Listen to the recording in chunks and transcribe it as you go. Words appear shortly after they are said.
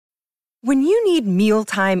When you need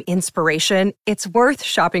mealtime inspiration, it's worth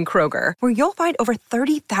shopping Kroger, where you'll find over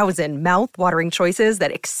 30,000 mouth-watering choices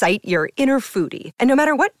that excite your inner foodie. And no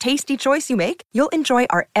matter what tasty choice you make, you'll enjoy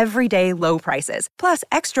our everyday low prices, plus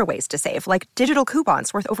extra ways to save, like digital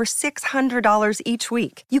coupons worth over $600 each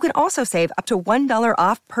week. You can also save up to $1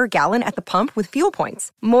 off per gallon at the pump with fuel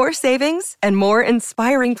points. More savings and more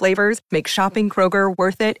inspiring flavors make shopping Kroger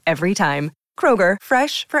worth it every time. Kroger,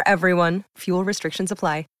 fresh for everyone. Fuel restrictions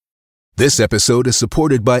apply. This episode is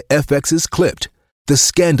supported by FX's Clipped, the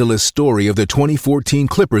scandalous story of the 2014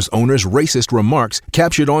 Clippers owner's racist remarks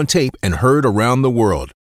captured on tape and heard around the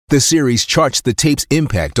world. The series charts the tape's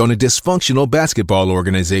impact on a dysfunctional basketball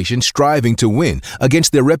organization striving to win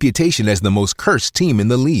against their reputation as the most cursed team in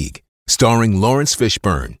the league. Starring Lawrence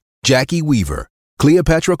Fishburne, Jackie Weaver,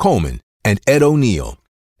 Cleopatra Coleman, and Ed O'Neill.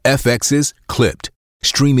 FX's Clipped,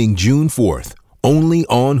 streaming June 4th, only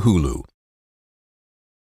on Hulu.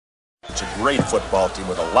 It's a great football team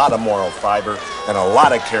with a lot of moral fiber and a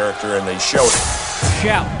lot of character, and they showed it.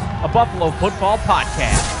 Shout, a Buffalo football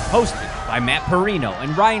podcast, hosted by Matt Perino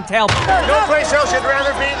and Ryan Talbot. No place else you'd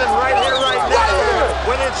rather be than right here, right now.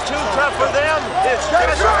 When it's too tough for them, it's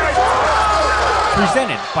just right.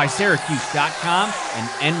 Presented by Syracuse.com and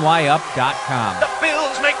NYUp.com. The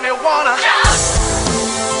Bills make me wanna shout.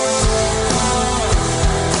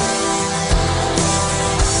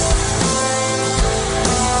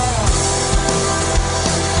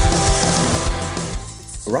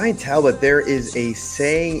 Ryan Talbot, there is a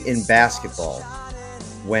saying in basketball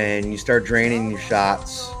when you start draining your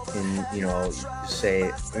shots and, you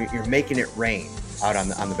say you're making it rain out on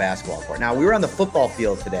the basketball court. Now, we were on the football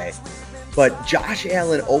field today, but Josh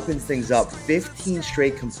Allen opens things up, 15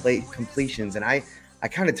 straight completions. And I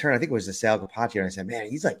kind of turned, I think it was the Sal Capaccio, and I said, man,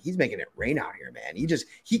 he's making it rain out here, man.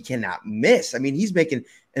 He cannot miss. I mean, and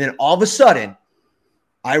then all of a sudden,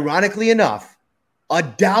 ironically enough, a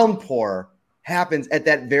downpour happens at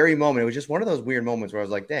that very moment. It was just one of those weird moments where I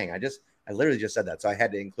was like, dang, I literally just said that. So I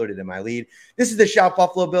had to include it in my lead. This is the Shout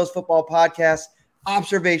Buffalo Bills football podcast.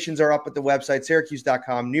 Observations are up at the website,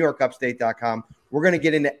 Syracuse.com, NewYorkUpstate.com. We're going to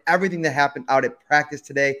get into everything that happened out at practice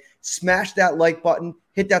today. Smash that like button.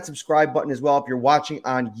 Hit that subscribe button as well if you're watching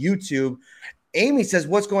on YouTube. Amy says,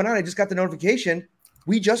 what's going on? I just got the notification.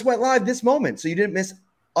 We just went live this moment, so you didn't miss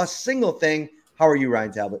a single thing. How are you,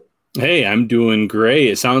 Ryan Talbot? Hey, I'm doing great.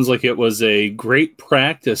 It sounds like it was a great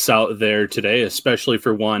practice out there today, especially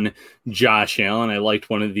for one Josh Allen. I liked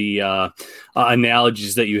one of the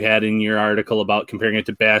analogies that you had in your article about comparing it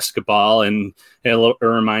to basketball. And it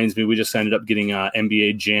reminds me, we just ended up getting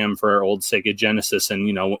NBA Jam for our old Sega Genesis. And,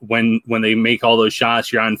 when they make all those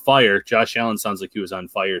shots, you're on fire. Josh Allen sounds like he was on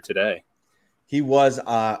fire today. He was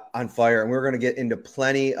on fire. And we're going to get into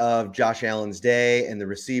plenty of Josh Allen's day and the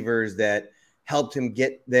receivers that helped him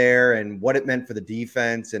get there and what it meant for the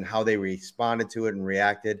defense and how they responded to it and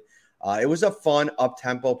reacted. It was a fun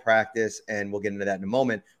up-tempo practice, and we'll get into that in a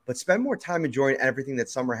moment. But spend more time enjoying everything that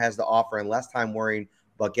summer has to offer and less time worrying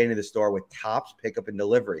about getting to the store with Tops Pickup and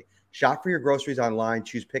Delivery. Shop for your groceries online.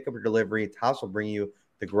 Choose pickup or delivery. Tops will bring you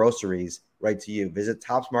the groceries right to you. Visit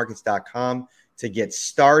topsmarkets.com to get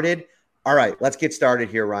started. All right, let's get started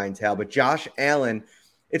here, Ryan Talbot. Josh Allen,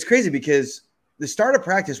 it's crazy because the start of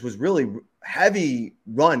practice was really heavy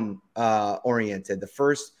run oriented. The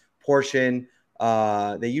first portion,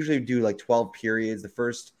 they usually do like 12 periods. The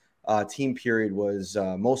first team period was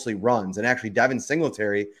mostly runs. And actually, Devin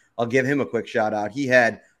Singletary, I'll give him a quick shout out. He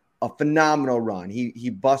had a phenomenal run. He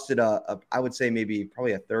busted I would say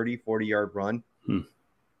probably a 30, 40-yard run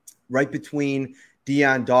right between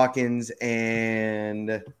Dion Dawkins and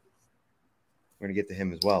we're going to get to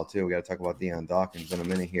him as well, too. We got to talk about Dion Dawkins in a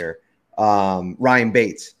minute here. Ryan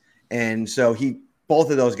Bates. And so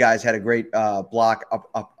both of those guys had a great block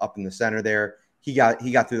up in the center there. He got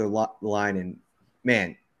through the line, and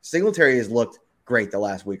man, Singletary has looked great the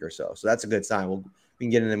last week or so. So that's a good sign. We can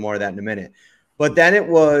get into more of that in a minute. But then it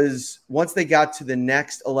was once they got to the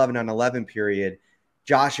next 11-on-11 period,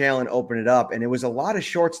 Josh Allen opened it up, and it was a lot of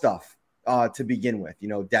short stuff to begin with.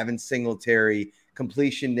 Devin Singletary,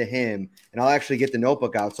 completion to him, and I'll actually get the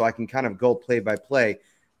notebook out so I can kind of go play by play.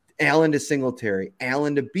 Allen to Singletary,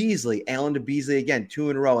 Allen to Beasley again,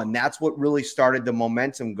 2 in a row. And that's what really started the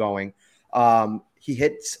momentum going. He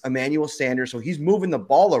hits Emmanuel Sanders, so he's moving the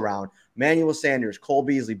ball around. Emmanuel Sanders, Cole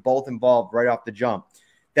Beasley, both involved right off the jump.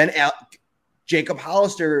 Then Jacob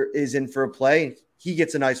Hollister is in for a play. He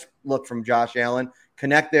gets a nice look from Josh Allen.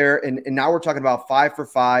 Connect there, and now we're talking about 5 for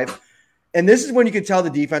 5. And this is when you could tell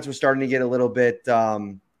the defense was starting to get a little bit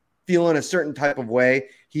feeling a certain type of way.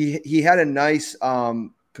 He had a nice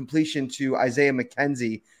completion to Isaiah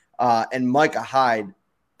McKenzie and Micah Hyde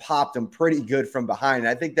popped him pretty good from behind. And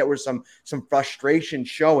I think there was some frustration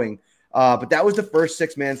showing. But that was the first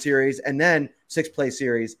 6-man series, and then 6-play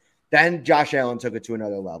series. Then Josh Allen took it to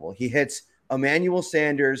another level. He hits Emmanuel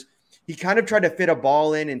Sanders. He kind of tried to fit a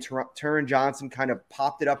ball in, and Turin Johnson kind of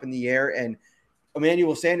popped it up in the air, and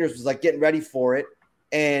Emmanuel Sanders was like getting ready for it.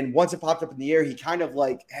 And once it popped up in the air, he kind of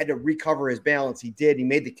like had to recover his balance. He did. He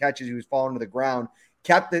made the catches. He was falling to the ground,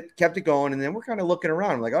 kept it going. And then we're kind of looking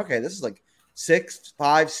around. I'm like, okay, this is like 6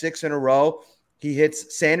 in a row. He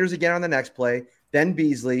hits Sanders again on the next play, then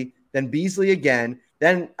Beasley again.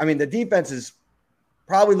 Then, I mean, the defense is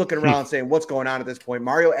probably looking around saying, what's going on at this point?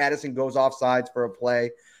 Mario Addison goes off sides for a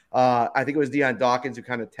play. I think it was Dion Dawkins who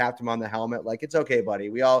kind of tapped him on the helmet. Like, it's okay, buddy.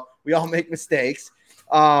 We all make mistakes.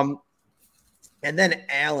 And then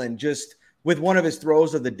Allen, just with one of his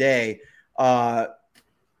throws of the day, I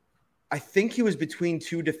think he was between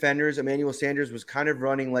two defenders. Emmanuel Sanders was kind of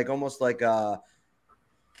running like almost like down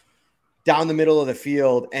the middle of the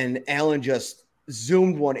field, and Allen just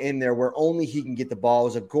zoomed one in there where only he can get the ball. It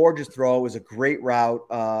was a gorgeous throw. It was a great route.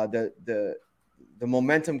 The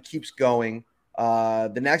momentum keeps going.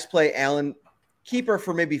 The next play, Allen, keeper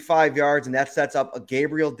for maybe 5 yards, and that sets up a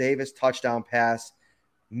Gabriel Davis touchdown pass.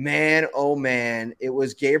 Man, oh man, it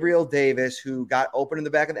was Gabriel Davis who got open in the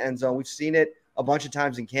back of the end zone. We've seen it a bunch of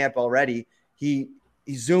times in camp already. He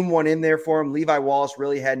zoomed one in there for him. Levi Wallace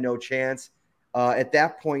really had no chance. At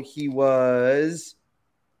that point, he was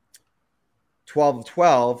 12 of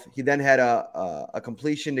 12. He then had a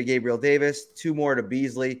completion to Gabriel Davis, 2 more to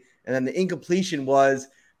Beasley, and then the incompletion was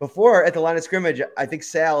before at the line of scrimmage. I think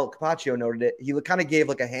Sal Capaccio noted it. He kind of gave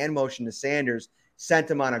like a hand motion to Sanders, sent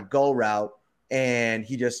him on a go route, and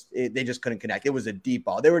they just couldn't connect. It was a deep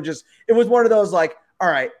ball. It was one of those like, all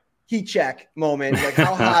right, heat check moment. Like,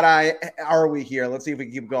 how hot are we here? Let's see if we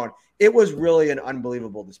can keep going. It was really an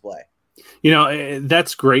unbelievable display. You know,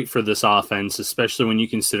 that's great for this offense, especially when you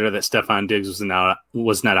consider that Stephon Diggs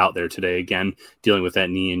was not out there today, again, dealing with that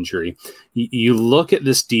knee injury. You look at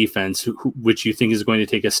this defense, which you think is going to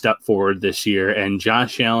take a step forward this year, and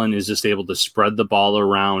Josh Allen is just able to spread the ball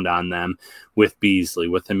around on them with Beasley,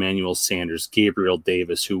 with Emmanuel Sanders, Gabriel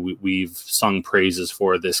Davis, who we've sung praises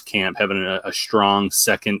for this camp, having a strong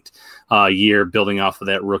second year, building off of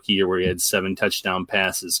that rookie year where he had 7 touchdown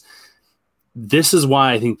passes. This is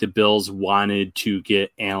why I think the Bills wanted to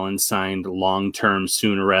get Allen signed long-term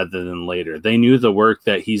sooner rather than later. They knew the work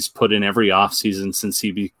that he's put in every offseason since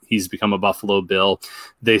he's become a Buffalo Bill.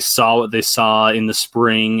 They saw what they saw in the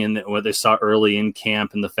spring and what they saw early in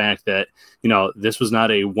camp, and the fact that, you know, this was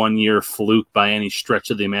not a one-year fluke by any stretch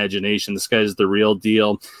of the imagination. This guy's the real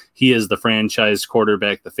deal. He is the franchise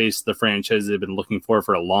quarterback, the face of the franchise they've been looking for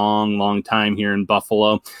a long, long time here in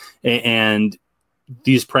Buffalo. And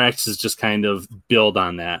these practices just kind of build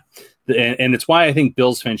on that. And it's why I think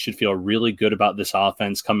Bills fans should feel really good about this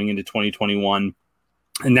offense coming into 2021.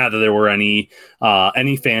 And not that there were any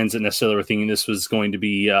fans that necessarily were thinking this was going to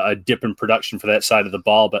be a dip in production for that side of the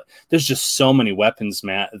ball, but there's just so many weapons,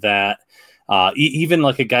 Matt, that even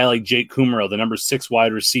like a guy like Jake Kummerow, the number 6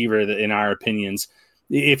 wide receiver, that in our opinions,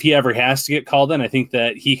 if he ever has to get called in, I think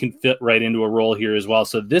that he can fit right into a role here as well.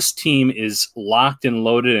 So this team is locked and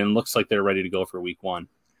loaded and looks like they're ready to go for week 1.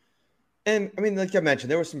 And, I mean, like I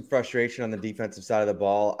mentioned, there was some frustration on the defensive side of the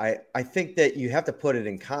ball. I think that you have to put it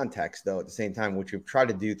in context, though, at the same time, which we've tried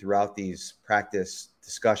to do throughout these practice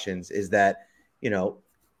discussions, is that, you know,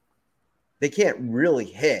 they can't really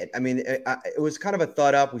hit. I mean, it was kind of a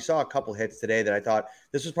thud up. We saw a couple hits today that I thought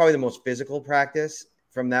this was probably the most physical practice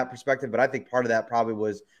from that perspective, but I think part of that probably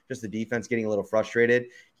was just the defense getting a little frustrated. You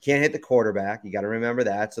can't hit the quarterback. You got to remember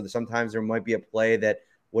that. So sometimes there might be a play that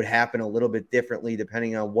would happen a little bit differently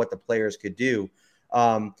depending on what the players could do.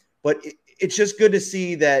 But it's just good to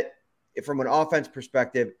see that from an offense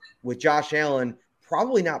perspective, with Josh Allen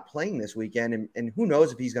probably not playing this weekend, and who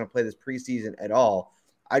knows if he's going to play this preseason at all.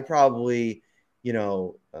 I'd probably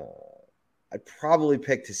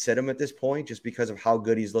pick to sit him at this point just because of how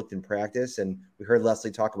good he's looked in practice. And we heard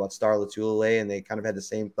Leslie talk about Star Lotulelei, and they kind of had the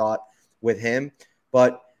same thought with him.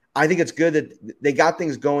 But I think it's good that they got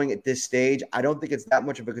things going at this stage. I don't think it's that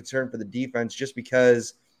much of a concern for the defense just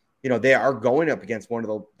because, you know, they are going up against one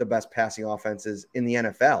of the best passing offenses in the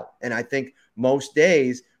NFL. And I think most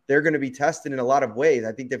days they're going to be tested in a lot of ways.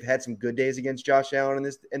 I think they've had some good days against Josh Allen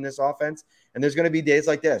in this offense. And there's going to be days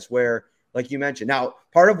like this where, like you mentioned. Now,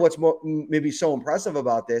 part of what's maybe so impressive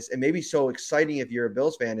about this and maybe so exciting if you're a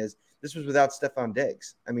Bills fan is this was without Stephon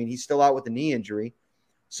Diggs. I mean, he's still out with the knee injury.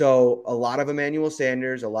 So a lot of Emmanuel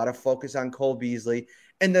Sanders, a lot of focus on Cole Beasley.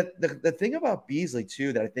 And the thing about Beasley,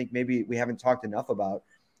 too, that I think maybe we haven't talked enough about,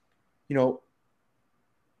 you know,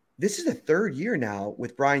 this is the third year now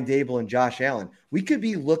with Brian Dable and Josh Allen. We could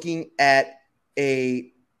be looking at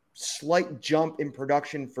a slight jump in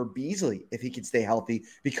production for Beasley if he could stay healthy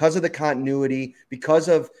because of the continuity, because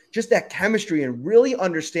of just that chemistry and really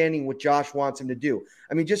understanding what Josh wants him to do.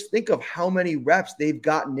 I mean, just think of how many reps they've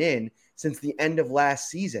gotten in since the end of last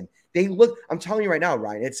season. I'm telling you right now,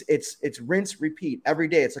 Ryan, it's rinse, repeat every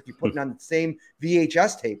day. It's like you're putting on the same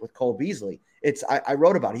VHS tape with Cole Beasley. I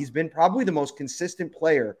wrote about it. He's been probably the most consistent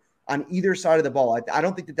player on either side of the ball. I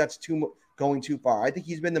don't think that's going too far. I think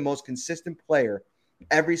he's been the most consistent player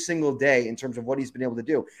every single day in terms of what he's been able to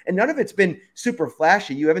do. And none of it's been super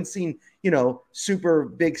flashy. You haven't seen, super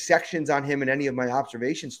big sections on him in any of my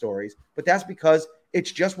observation stories, but that's because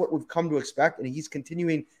it's just what we've come to expect. And he's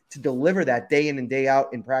continuing to deliver that day in and day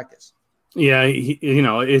out in practice. Yeah,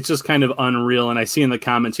 it's just kind of unreal. And I see in the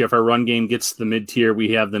comments here, if our run game gets to the mid-tier,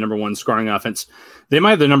 we have the number one scoring offense. They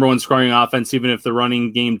might have the number one scoring offense, even if the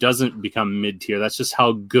running game doesn't become mid-tier. That's just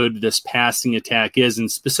how good this passing attack is. And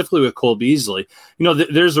specifically with Cole Beasley,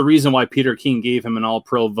 there's a reason why Peter King gave him an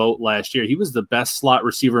all-pro vote last year. He was the best slot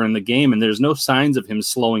receiver in the game, and there's no signs of him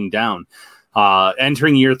slowing down.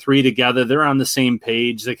 Entering year 3 together, they're on the same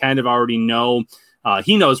page. They kind of already know.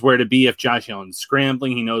 He knows where to be if Josh Allen's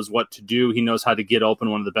scrambling. He knows what to do. He knows how to get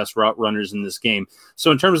open, one of the best route runners in this game.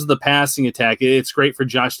 So in terms of the passing attack, it's great for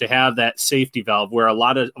Josh to have that safety valve where a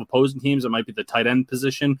lot of opposing teams, it might be the tight end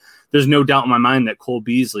position. There's no doubt in my mind that Cole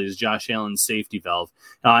Beasley is Josh Allen's safety valve.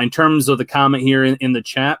 In terms of the comment here in the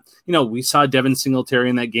chat, we saw Devin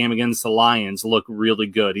Singletary in that game against the Lions look really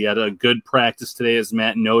good. He had a good practice today, as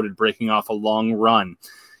Matt noted, breaking off a long run.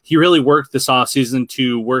 He really worked this offseason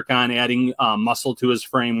to work on adding muscle to his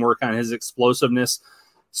frame, work on his explosiveness.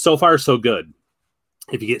 So far, so good.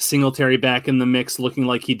 If you get Singletary back in the mix looking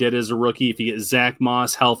like he did as a rookie, if you get Zach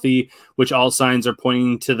Moss healthy, which all signs are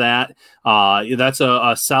pointing to that, that's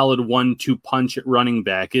a solid 1-2 punch at running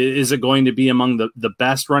back. Is it going to be among the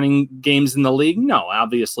best running games in the league? No,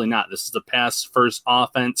 obviously not. This is a pass-first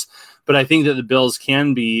offense. But I think that the Bills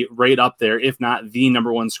can be right up there, if not the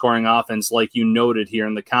number one scoring offense, like you noted here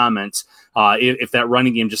in the comments, if that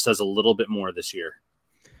running game just does a little bit more this year.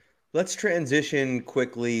 Let's transition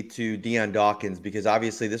quickly to Dion Dawkins, because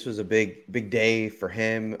obviously this was a big day for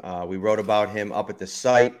him. We wrote about him up at the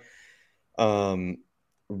site.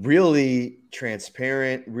 Really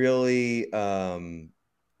transparent, really,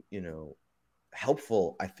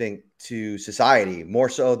 helpful, I think, to society, more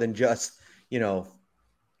so than just,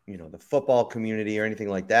 the football community or anything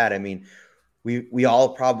like that. I mean, we all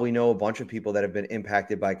probably know a bunch of people that have been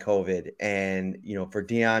impacted by COVID, and, for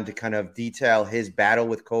Dion to kind of detail his battle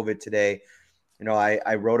with COVID today,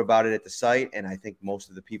 I wrote about it at the site, and I think most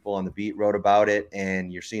of the people on the beat wrote about it,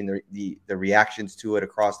 and you're seeing the reactions to it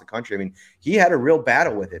across the country. I mean, he had a real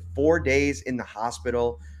battle with it. 4 days in the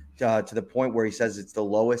hospital, to the point where he says it's the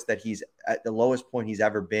lowest point he's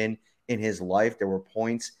ever been in his life. There were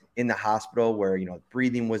points in the hospital where,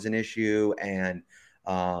 breathing was an issue, and,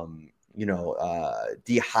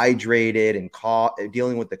 dehydrated and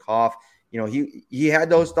dealing with the cough. He had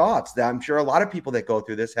those thoughts that I'm sure a lot of people that go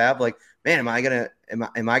through this have, like, man, am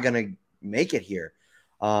I gonna make it here?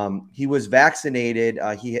 He was vaccinated.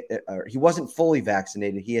 He wasn't fully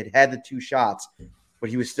vaccinated. He had the 2 shots, but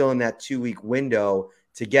he was still in that 2-week window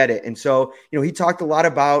to get it. And so, he talked a lot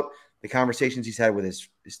about the conversations he's had with his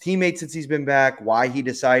teammates since he's been back, why he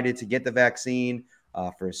decided to get the vaccine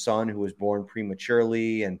for his son who was born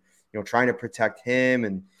prematurely, and, trying to protect him.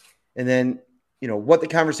 And then, what the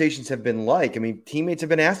conversations have been like. I mean, teammates have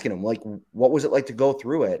been asking him, like, what was it like to go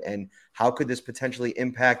through it? And how could this potentially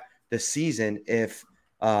impact the season if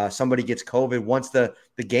somebody gets COVID once the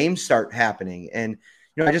games start happening? And,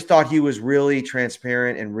 I just thought he was really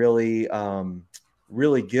transparent and really,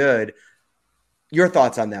 really good. Your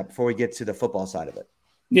thoughts on that before we get to the football side of it?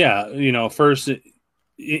 Yeah, first,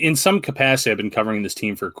 in some capacity, I've been covering this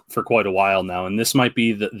team for quite a while now, and this might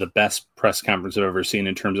be the best press conference I've ever seen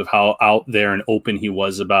in terms of how out there and open he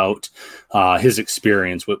was about his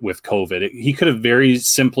experience with COVID. He could have very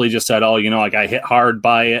simply just said, I got hit hard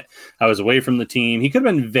by it. I was away from the team. He could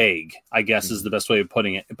have been vague, I guess is the best way of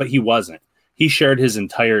putting it, but he wasn't. He shared his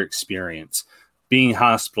entire experience. Being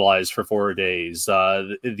hospitalized for 4 days,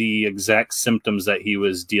 the exact symptoms that he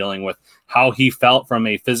was dealing with, how he felt from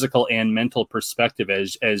a physical and mental perspective,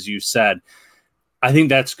 as you said. I think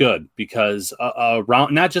that's good because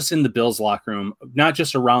around, not just in the Bills locker room, not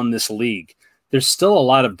just around this league, there's still a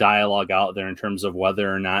lot of dialogue out there in terms of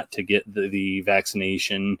whether or not to get the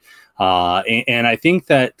vaccination. And I think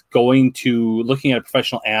that looking at a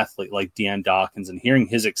professional athlete like Dion Dawkins and hearing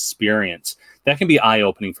his experience, that can be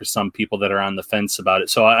eye-opening for some people that are on the fence about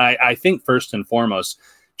it. So I think first and foremost,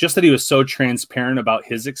 just that he was so transparent about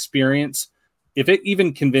his experience. If it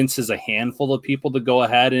even convinces a handful of people to go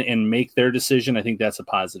ahead and make their decision, I think that's a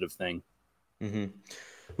positive thing. Mm-hmm.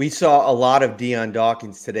 We saw a lot of Dion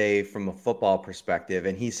Dawkins today from a football perspective,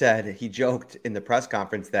 and he joked in the press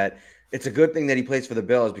conference that it's a good thing that he plays for the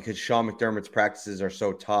Bills because Sean McDermott's practices are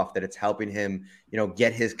so tough that it's helping him,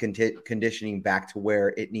 get his conditioning back to where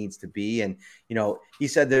it needs to be. And, he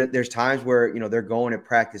said that there's times where, they're going at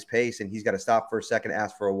practice pace and he's got to stop for a second,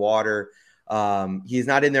 ask for a water. He's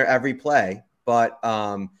not in there every play, but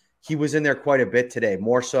he was in there quite a bit today,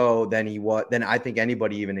 more so than I think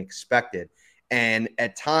anybody even expected. And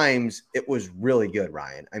at times it was really good,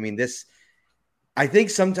 Ryan. I mean, I think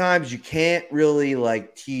sometimes you can't really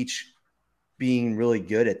teach being really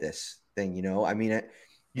good at this thing, I mean,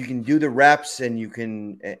 you can do the reps and you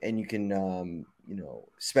can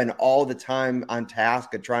spend all the time on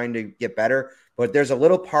task of trying to get better, but there's a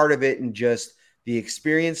little part of it in just the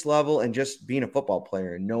experience level and just being a football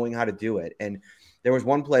player and knowing how to do it. And there was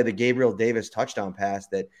one play, the Gabriel Davis touchdown pass,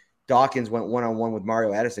 that Dawkins went one-on-one with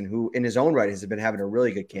Mario Addison, who in his own right has been having a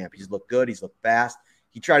really good camp. He's looked good. He's looked fast.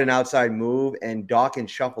 He tried an outside move, and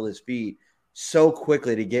Dawkins shuffled his feet so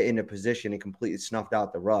quickly to get into position and completely snuffed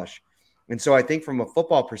out the rush. And so I think from a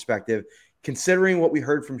football perspective, considering what we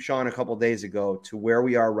heard from Sean a couple of days ago to where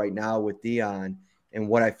we are right now with Dion and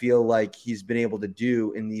what I feel like he's been able to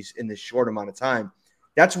do in this short amount of time,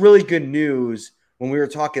 that's really good news. When we were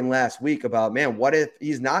talking last week about, man, what if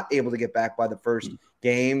he's not able to get back by the first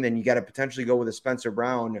game? Then you got to potentially go with a Spencer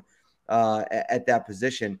Brown at that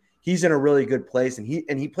position. He's in a really good place, and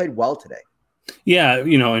he played well today. Yeah,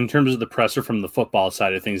 in terms of the presser from the football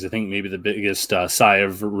side of things, I think maybe the biggest sigh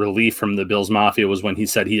of relief from the Bills Mafia was when he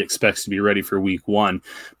said he expects to be ready for week 1.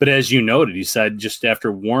 But as you noted, he said just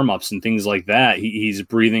after warm-ups and things like that, he's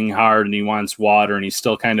breathing hard and he wants water, and he's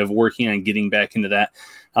still kind of working on getting back into that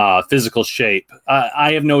physical shape.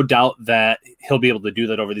 I have no doubt that he'll be able to do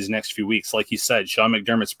that over these next few weeks. Like he said, Sean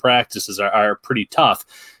McDermott's practices are pretty tough.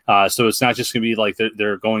 So it's not just going to be like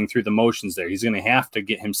they're going through the motions there. He's going to have to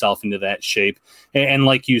get himself into that shape. And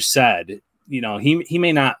like you said, he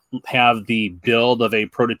may not have the build of a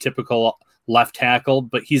prototypical left tackle,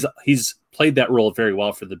 but he's played that role very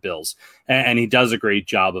well for the Bills, and he does a great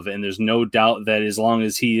job of it. And there's no doubt that as long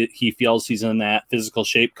as he feels he's in that physical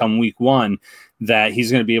shape come week 1, that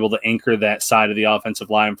he's going to be able to anchor that side of the offensive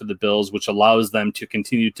line for the Bills, which allows them to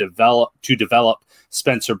continue to develop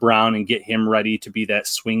Spencer Brown and get him ready to be that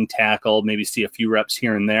swing tackle, maybe see a few reps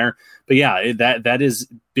here and there. But yeah, that is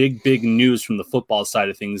big news from the football side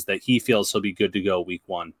of things, that he feels he'll be good to go week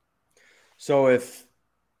 1. So if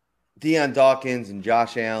Dion Dawkins and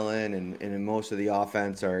Josh Allen and most of the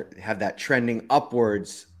offense have that trending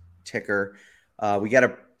upwards ticker, we got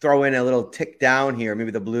to throw in a little tick down here, maybe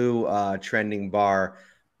the blue trending bar.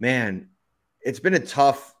 Man, it's been a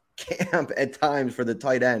tough camp at times for the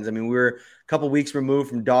tight ends. I mean, we're a couple weeks removed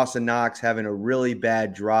from Dawson Knox having a really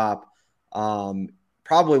bad drop,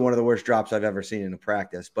 probably one of the worst drops I've ever seen in a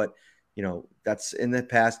practice. But, that's in the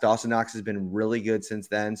past. Dawson Knox has been really good since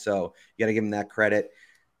then, so you got to give him that credit.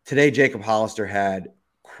 Today, Jacob Hollister had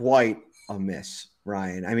quite a miss,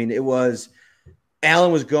 Ryan. I mean,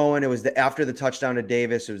 Allen was going. It was after the touchdown to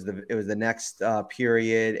Davis. It was the next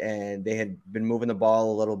period, and they had been moving the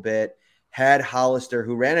ball a little bit. Had Hollister,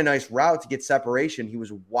 who ran a nice route to get separation. He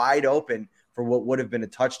was wide open for what would have been a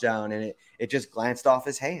touchdown, and it just glanced off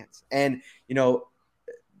his hands. And,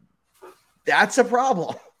 that's a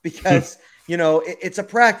problem because, it's a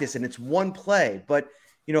practice and it's one play. But,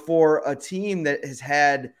 for a team that has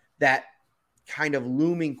had that kind of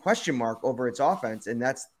looming question mark over its offense, and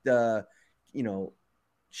that's the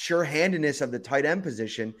sure-handedness of the tight end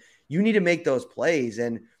position, you need to make those plays.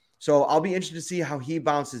 And so I'll be interested to see how he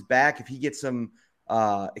bounces back, if he gets some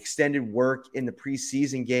extended work in the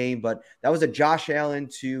preseason game. But that was a Josh Allen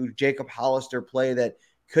to Jacob Hollister play that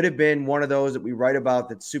could have been one of those that we write about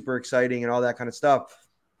that's super exciting and all that kind of stuff.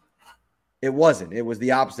 It wasn't. It was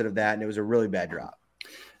the opposite of that, and it was a really bad drop.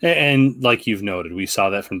 And like you've noted, we saw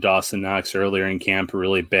that from Dawson Knox earlier in camp, a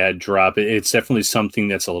really bad drop. It's definitely something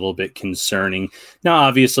that's a little bit concerning. Now,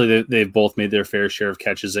 obviously, they've both made their fair share of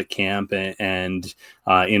catches at camp and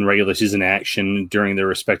in regular season action during their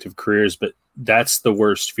respective careers, but that's the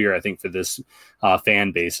worst fear, I think, for this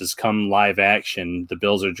fan base is come live action, the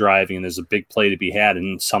Bills are driving and there's a big play to be had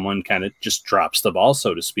and someone kind of just drops the ball,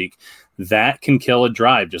 so to speak. that can kill a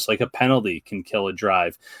drive, just like a penalty can kill a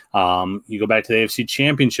drive. You go back to the AFC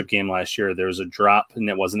Championship game last year, there was a drop, and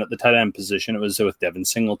it wasn't at the tight end position. It was with Devin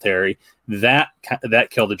Singletary. That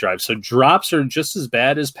killed the drive. So drops are just as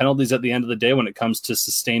bad as penalties at the end of the day when it comes to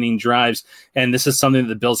sustaining drives. And this is something that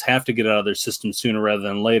the Bills have to get out of their system sooner rather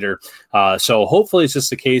than later. So hopefully it's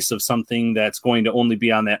just a case of something that's going to only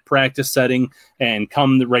be on that practice setting, and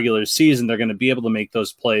come the regular season, they're going to be able to make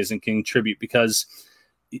those plays and contribute, because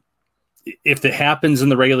if it happens in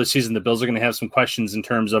the regular season, the Bills are going to have some questions in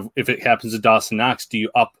terms of, if it happens to Dawson Knox, do you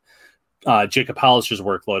up Jacob Hollister's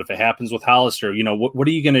workload? If it happens with Hollister, what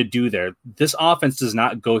are you going to do there? This offense does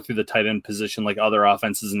not go through the tight end position like other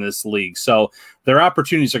offenses in this league. So their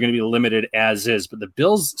opportunities are going to be limited as is, but the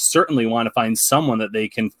Bills certainly want to find someone that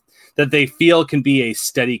they feel can be a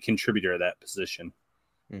steady contributor at that position.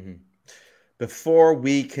 Mm-hmm. Before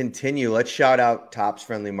we continue, let's shout out Tops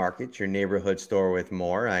Friendly Market, your neighborhood store with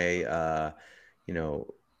more.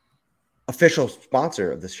 Official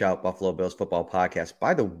sponsor of the Shout Buffalo Bills Football Podcast.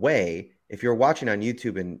 By the way, if you're watching on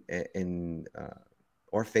YouTube and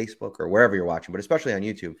or Facebook or wherever you're watching, but especially on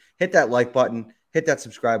YouTube, hit that like button, hit that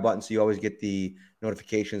subscribe button so you always get the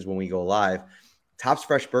notifications when we go live. Tops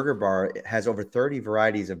Fresh Burger Bar has over 30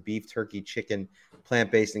 varieties of beef, turkey, chicken,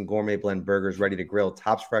 plant-based, and gourmet blend burgers ready to grill.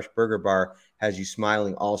 Tops Fresh Burger Bar has you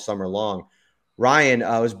smiling all summer long. Ryan,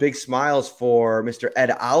 it was big smiles for Mr.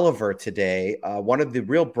 Ed Oliver today. One of the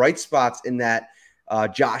real bright spots in that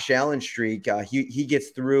Josh Allen streak. He gets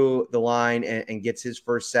through the line and gets his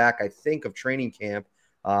first sack, I think, of training camp,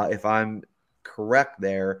 if I'm correct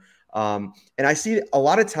there. And I see a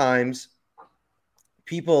lot of times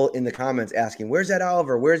people in the comments asking, where's Ed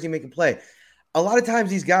Oliver? Where is he making play? A lot of times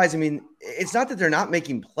these guys, it's not that they're not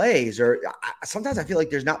making plays, or sometimes I feel like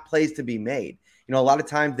there's not plays to be made. A lot of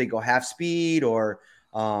times they go half speed, or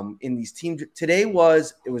in these teams. Today it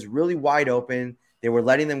was really wide open. They were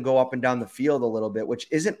letting them go up and down the field a little bit, which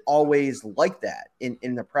isn't always like that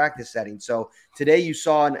in the practice setting. So today you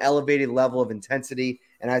saw an elevated level of intensity,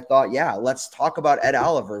 and I thought, yeah, let's talk about Ed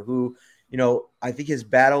Oliver, who, I think his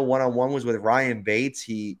battle one-on-one was with Ryan Bates.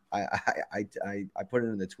 I put it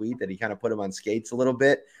in the tweet that he kind of put him on skates a little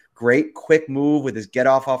bit. Great quick move with his get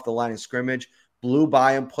off the line of scrimmage, blew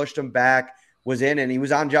by him, pushed him back, was in, and he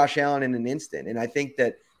was on Josh Allen in an instant. And I think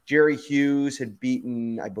that Jerry Hughes had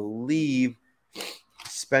beaten, I believe,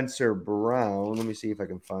 Spencer Brown. Let me see if I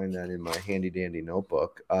can find that in my handy-dandy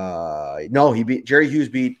notebook. Jerry Hughes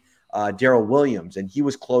beat Darrell Williams, and he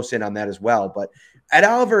was close in on that as well. But Ed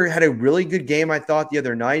Oliver had a really good game, I thought, the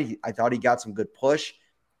other night. I thought he got some good push,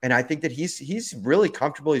 and I think that he's really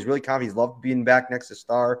comfortable. He's really confident. He's loved being back next to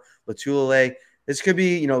Star Latulele. This could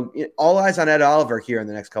be, all eyes on Ed Oliver here in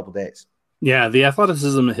the next couple days. Yeah, the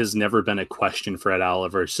athleticism has never been a question for Ed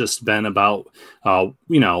Oliver. It's just been about,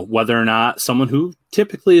 whether or not someone who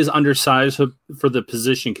typically is undersized for the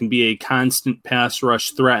position can be a constant pass rush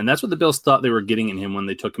threat. And that's what the Bills thought they were getting in him when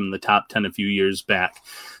they took him in the top 10 a few years back.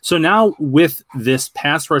 So now with this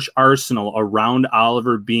pass rush arsenal around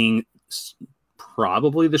Oliver being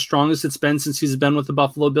probably the strongest it's been since he's been with the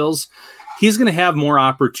Buffalo Bills, he's going to have more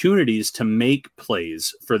opportunities to make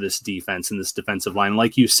plays for this defense and this defensive line.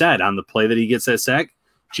 Like you said, on the play that he gets that sack,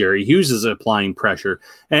 Jerry Hughes is applying pressure.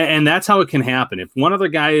 And that's how it can happen. If one other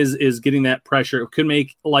guy is getting that pressure, it could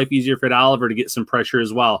make life easier for Ed Oliver to get some pressure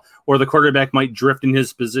as well. Or the quarterback might drift in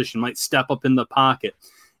his position, might step up in the pocket.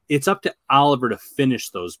 It's up to Oliver to finish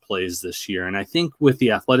those plays this year. And I think with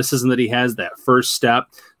the athleticism that he has, that first step,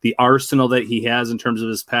 the arsenal that he has in terms of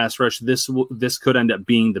his pass rush, this could end up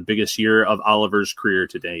being the biggest year of Oliver's career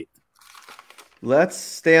to date. Let's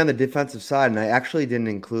stay on the defensive side. And I actually didn't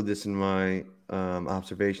include this in my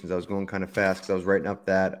observations. I was going kind of fast because I was writing up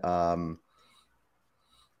that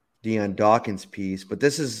Dion Dawkins piece. But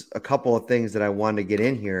this is a couple of things that I wanted to get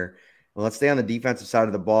in here. Well, let's stay on the defensive side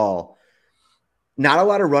of the ball. Not a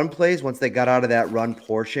lot of run plays once they got out of that run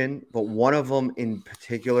portion, but one of them in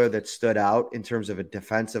particular that stood out in terms of a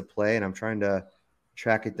defensive play, and I'm trying to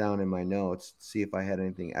track it down in my notes to see if I had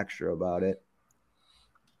anything extra about it.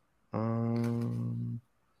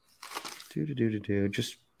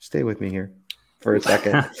 Just stay with me here for a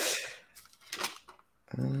second.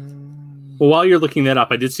 Well, while you're looking that up,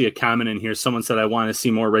 I did see a comment in here. Someone said, I want to see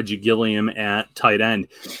more Reggie Gilliam at tight end.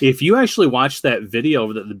 If you actually watched that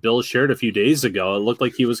video that the Bills shared a few days ago, it looked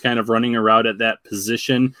like he was kind of running around at that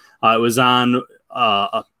position. It was on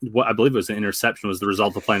what I believe it was an interception was the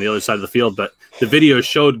result of playing the other side of the field. But the video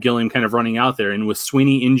showed Gilliam kind of running out there. And with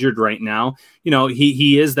Sweeney injured right now,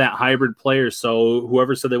 he is that hybrid player. So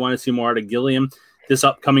whoever said they want to see more out of Gilliam, this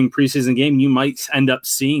upcoming preseason game, you might end up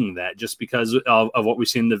seeing that just because of what we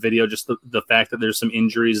see in the video, just the fact that there's some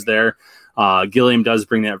injuries there. Gilliam does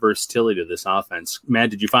bring that versatility to this offense. Matt,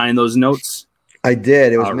 did you find those notes? I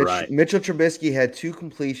did. It was Right. Mitchell Trubisky had 2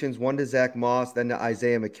 completions, one to Zach Moss, then to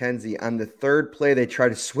Isaiah McKenzie. On the third play, they tried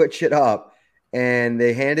to switch it up, and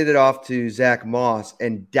they handed it off to Zach Moss,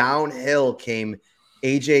 and downhill came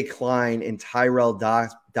A.J. Klein and Tyrell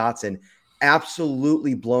Dotson,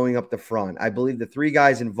 absolutely blowing up the front. I believe the 3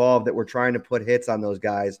 guys involved that were trying to put hits on those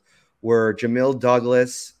guys were Jamil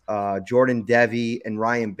Douglas, Jordan Devey, and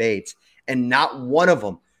Ryan Bates, and not one of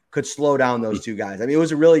them could slow down those 2 guys. I mean, it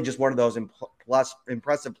was really just one of those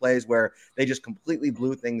impressive plays where they just completely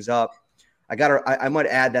blew things up. I might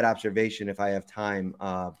add that observation if I have time,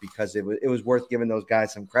 because it was worth giving those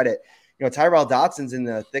guys some credit. You know, Tyrell Dotson's in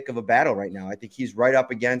the thick of a battle right now. I think he's right up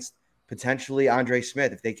against potentially Andre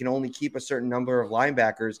Smith. If they can only keep a certain number of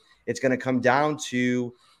linebackers, it's going to come down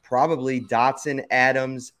to probably Dotson,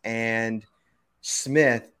 Adams, and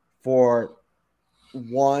Smith for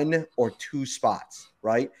 1 or 2 spots,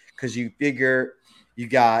 right? Because you figure you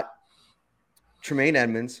got Tremaine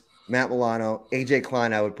Edmonds, Matt Milano, A.J.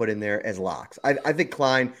 Klein I would put in there as locks. I think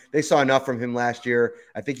Klein, they saw enough from him last year.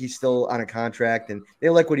 I think he's still on a contract, and they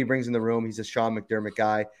like what he brings in the room. He's a Sean McDermott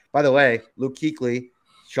guy. By the way, Luke Kuechly,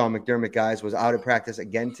 Sean McDermott guys, was out of practice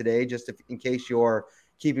again today, just in case you're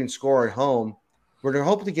keeping score at home. We're going to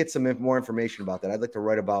hope to get some more information about that. I'd like to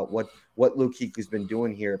write about what Luke Kuechly's been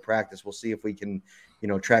doing here at practice. We'll see if we can,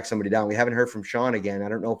 track somebody down. We haven't heard from Sean again. I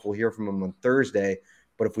don't know if we'll hear from him on Thursday,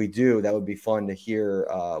 but if we do, that would be fun to hear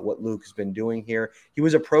what Luke has been doing here. He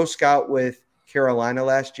was a pro scout with Carolina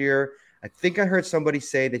last year. I think I heard somebody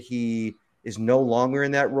say that he is no longer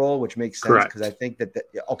in that role, which makes sense because I think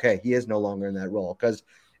he is no longer in that role. Because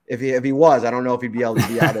if he was, I don't know if he'd be able to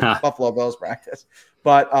be out of Buffalo Bills practice.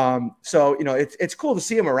 But so it's cool to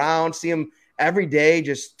see him around, see him every day,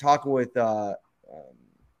 just talking with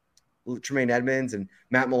Tremaine Edmonds and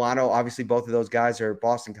Matt Milano. Obviously, both of those guys are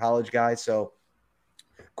Boston College guys, so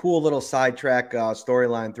cool little sidetrack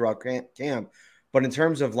storyline throughout camp. But in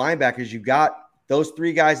terms of linebackers, you've got those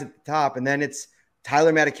 3 guys at the top, and then it's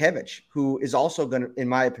Tyler Matakevich, who is also going to, in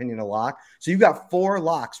my opinion, a lock. So you've got 4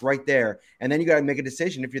 locks right there, and then you got to make a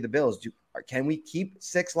decision if you're the Bills. Can we keep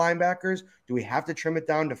 6 linebackers? Do we have to trim it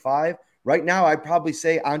down to 5? Right now, I'd probably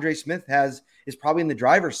say Andre Smith is probably in the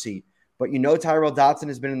driver's seat. But Tyrell Dotson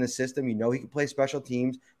has been in the system. He can play special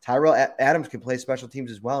teams. Tyrell Adams can play special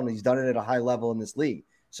teams as well, and he's done it at a high level in this league.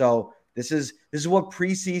 So this is what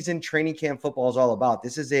preseason training camp football is all about.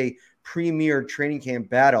 This is a premier training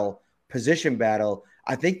camp battle, position battle.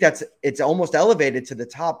 I think it's almost elevated to the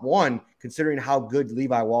top 1 considering how good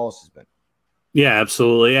Levi Wallace has been. Yeah,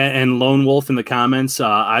 absolutely. And Lone Wolf in the comments,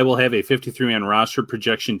 I will have a 53-man roster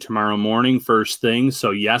projection tomorrow morning, first thing.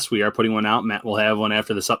 So, yes, we are putting one out. Matt will have one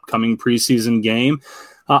after this upcoming preseason game.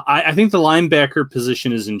 I think the linebacker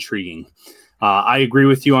position is intriguing. I agree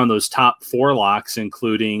with you on those top 4 locks,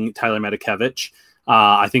 including Tyler Matakevich.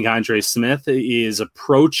 I think Andre Smith is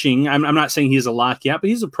approaching. I'm not saying he's a lock yet, but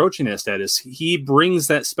he's approaching that status. He brings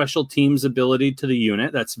that special teams ability to the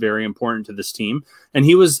unit. That's very important to this team. And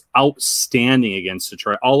he was outstanding against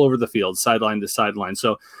Detroit all over the field, sideline to sideline.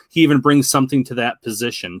 So he even brings something to that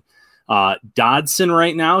position. Dodson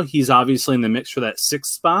right now, he's obviously in the mix for that 6th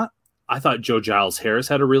spot. I thought Joe Giles Harris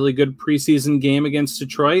had a really good preseason game against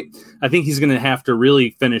Detroit. I think he's going to have to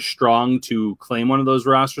really finish strong to claim one of those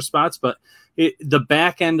roster spots, but the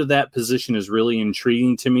back end of that position is really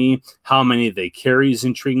intriguing to me. How many they carry is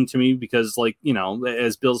intriguing to me because,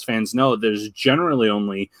 as Bills fans know, there's generally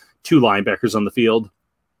only 2 linebackers on the field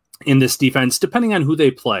in this defense, depending on who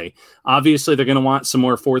they play. Obviously, they're going to want some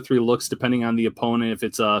more 4-3 looks depending on the opponent. If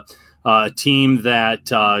it's a team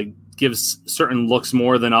that gives certain looks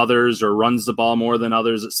more than others or runs the ball more than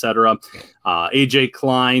others, etc. A.J.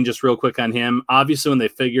 Klein, just real quick on him. Obviously, when they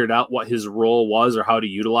figured out what his role was or how to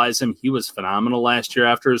utilize him, he was phenomenal last year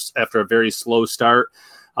after a very slow start.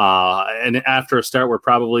 And after a start where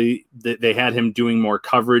probably they had him doing more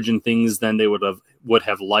coverage and things than they would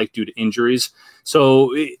have liked due to injuries.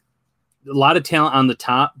 So a lot of talent on the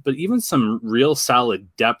top, but even some real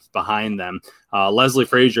solid depth behind them. Leslie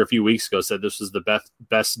Frazier a few weeks ago said this was the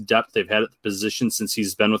best depth they've had at the position since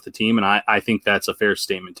he's been with the team, and I think that's a fair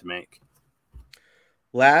statement to make.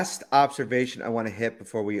 Last observation I want to hit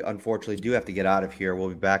before we unfortunately do have to get out of here. We'll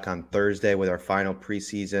be back on Thursday with our final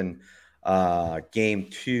preseason Game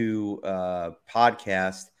 2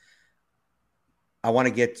 podcast. I want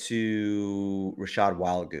to get to Rashad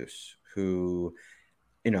Wildgoose, who,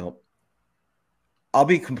 I'll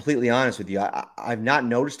be completely honest with you. I've not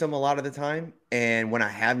noticed him a lot of the time. And when I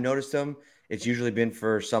have noticed him, it's usually been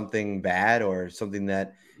for something bad or something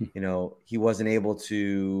that, he wasn't able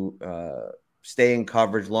to stay in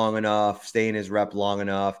coverage long enough, stay in his rep long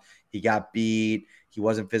enough. He got beat. He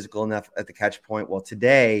wasn't physical enough at the catch point. Well,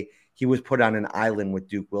 today he was put on an island with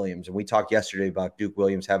Duke Williams. And we talked yesterday about Duke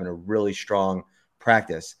Williams having a really strong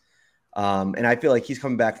practice. And I feel like he's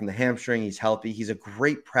coming back from the hamstring. He's healthy. He's a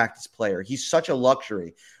great practice player. He's such a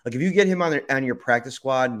luxury. Like if you get him on your practice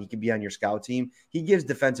squad and he can be on your scout team, he gives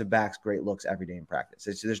defensive backs great looks every day in practice.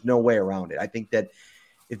 There's no way around it. I think that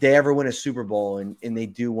if they ever win a Super Bowl and they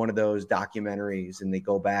do one of those documentaries and they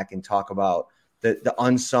go back and talk about the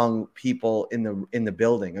unsung people in the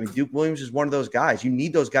building. I mean, Duke Williams is one of those guys. You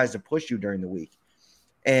need those guys to push you during the week.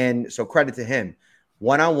 And so credit to him.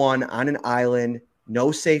 One-on-one on an island,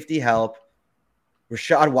 no safety help.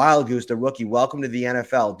 Rashad Wildgoose, the rookie, welcome to the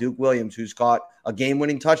NFL. Duke Williams, who's caught a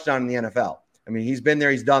game-winning touchdown in the NFL. I mean, he's been there.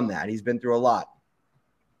 He's done that. He's been through a lot.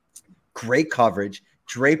 Great coverage,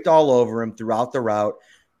 draped all over him throughout the route.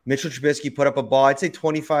 Mitchell Trubisky put up a ball, I'd say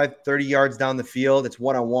 25, 30 yards down the field. It's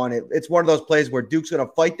one-on-one. It's one of those plays where Duke's going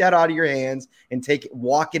to fight that out of your hands and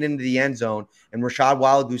walk it into the end zone. And Rashad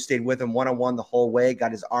Wildgoose stayed with him one-on-one the whole way,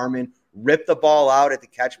 got his arm in, ripped the ball out at the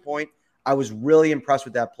catch point. I was really impressed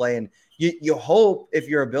with that play. And you hope, if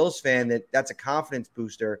you're a Bills fan, that's a confidence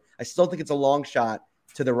booster. I still think it's a long shot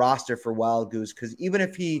to the roster for Wildgoose because even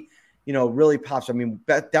if he really pops, I mean,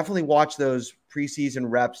 definitely watch those preseason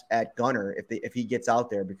reps at gunner if he gets out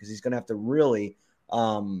there because he's going to have to really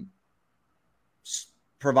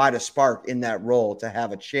provide a spark in that role to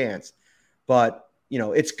have a chance. But,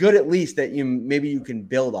 it's good at least that maybe you can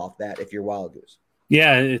build off that if you're Wildgoose.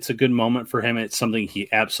 Yeah, it's a good moment for him. It's something he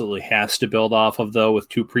absolutely has to build off of, though, with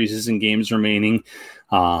 2 preseason games remaining.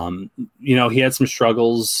 He had some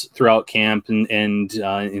struggles throughout camp and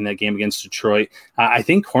in that game against Detroit. I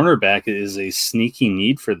think cornerback is a sneaky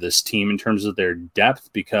need for this team in terms of their depth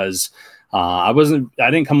because I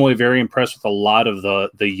didn't come away very impressed with a lot of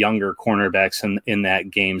the younger cornerbacks in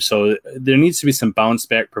that game. So there needs to be some bounce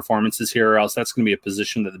back performances here, or else that's going to be a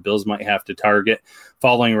position that the Bills might have to target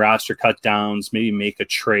following roster cut downs, maybe make a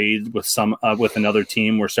trade with another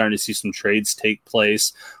team. We're starting to see some trades take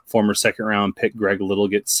place. Former 2nd round pick Greg Little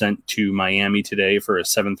gets sent to Miami today for a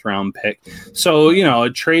 7th round pick. So,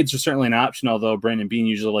 trades are certainly an option, although Brandon Beane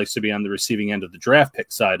usually likes to be on the receiving end of the draft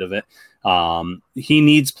pick side of it. He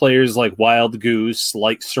needs players like Wildgoose,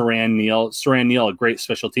 like Saran Neal, a great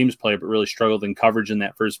special teams player, but really struggled in coverage in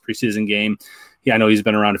that first preseason game. Yeah, I know he's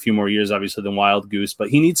been around a few more years, obviously, than Wildgoose, but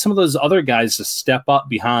he needs some of those other guys to step up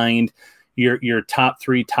behind your top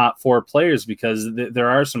 3, top 4 players because there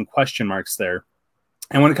are some question marks there.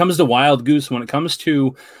 And when it comes to Wildgoose, when it comes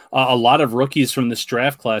to a lot of rookies from this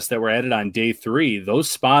draft class that were added on day 3, those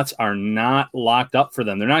spots are not locked up for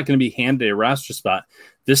them. They're not going to be handed a roster spot.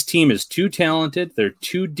 This team is too talented. They're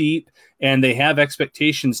too deep, and they have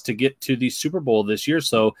expectations to get to the Super Bowl this year.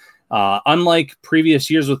 So unlike previous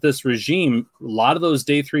years with this regime, a lot of those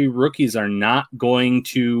day 3 rookies are not going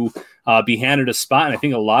to be handed a spot. And I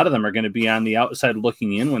think a lot of them are going to be on the outside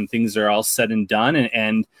looking in when things are all said and done.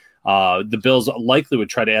 And the Bills likely would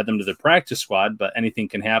try to add them to the practice squad, but anything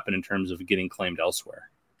can happen in terms of getting claimed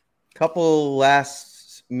elsewhere. Couple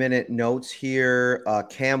last minute notes here.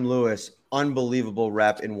 Cam Lewis, unbelievable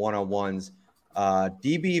rep in one-on-ones.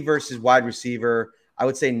 DB versus wide receiver, I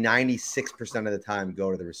would say 96% of the time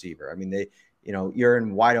go to the receiver. I mean, you're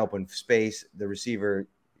in wide open space. The receiver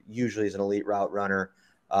usually is an elite route runner.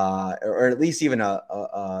 Or at least even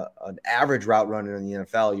an average route runner in the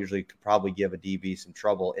NFL usually could probably give a DB some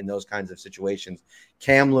trouble in those kinds of situations.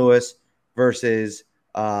 Cam Lewis versus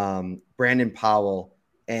Brandon Powell,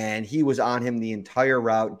 and he was on him the entire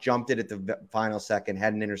route, jumped it at the final second,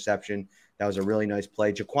 had an interception. That was a really nice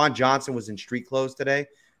play. Jaquan Johnson was in street clothes today.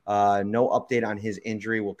 No update on his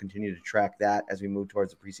injury. We'll continue to track that as we move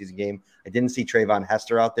towards the preseason game. I didn't see Trayvon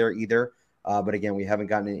Hester out there either, but again, we haven't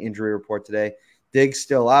gotten an injury report today. Diggs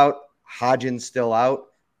still out. Hodgins still out.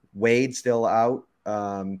 Wade still out.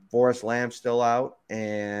 Forrest Lamb still out.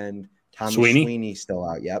 And Tommy Sweeney still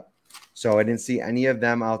out. Yep. So I didn't see any of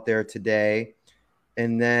them out there today.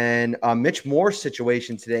 And then Mitch Moore's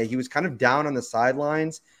situation today, he was kind of down on the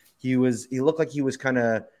sidelines. He looked like he was kind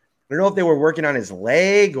of, I don't know if they were working on his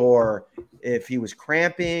leg or if he was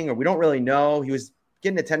cramping, or we don't really know. He was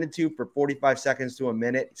getting attended to for 45 seconds to a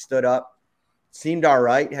minute. He stood up. Seemed all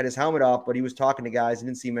right, had his helmet off, but he was talking to guys. He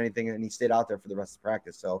didn't seem anything, and he stayed out there for the rest of the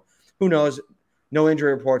practice. So who knows? No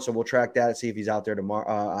injury report, so we'll track that and see if he's out there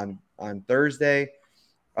tomorrow on Thursday.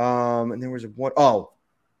 And there was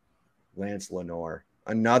Lance Lenoir.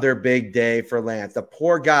 Another big day for Lance. The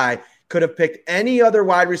poor guy could have picked any other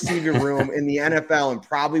wide receiver room in the NFL and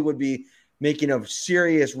probably would be making a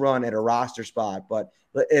serious run at a roster spot. But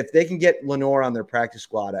if they can get Lenore on their practice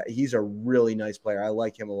squad, he's a really nice player. I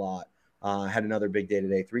like him a lot. Had another big day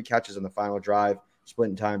today. 3 catches on the final drive,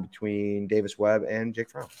 splitting time between Davis Webb and Jake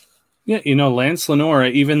Fromm. Yeah, Lance Lenore,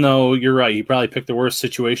 even though you're right, he probably picked the worst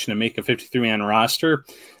situation to make a 53-man roster.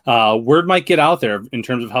 Word might get out there in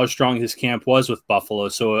terms of how strong his camp was with Buffalo.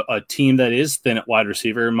 So a team that is thin at wide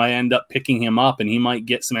receiver might end up picking him up, and he might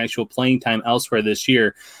get some actual playing time elsewhere this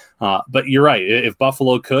year. But you're right. If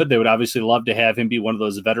Buffalo could, they would obviously love to have him be one of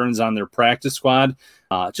those veterans on their practice squad.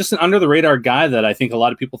 Just an under-the-radar guy that I think a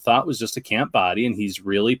lot of people thought was just a camp body, and he's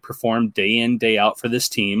really performed day in, day out for this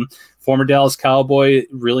team. Former Dallas Cowboy,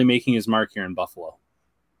 really making his mark here in Buffalo.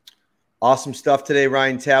 Awesome stuff today,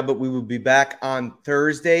 Ryan Talbot. We will be back on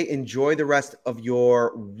Thursday. Enjoy the rest of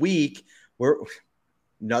your week. We're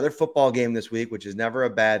another football game this week, which is never a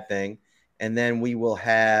bad thing. And then we will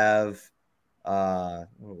have what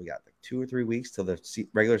do we got? Like 2 or 3 weeks till the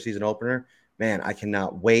regular season opener. Man, I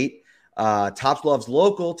cannot wait. Tops loves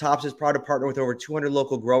local. Tops is proud to partner with over 200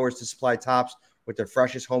 local growers to supply Tops with their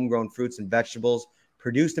freshest homegrown fruits and vegetables.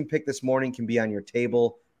 Produced and picked this morning can be on your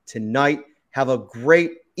table tonight. Have a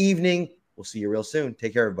great evening. We'll see you real soon.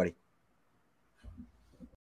 Take care, everybody.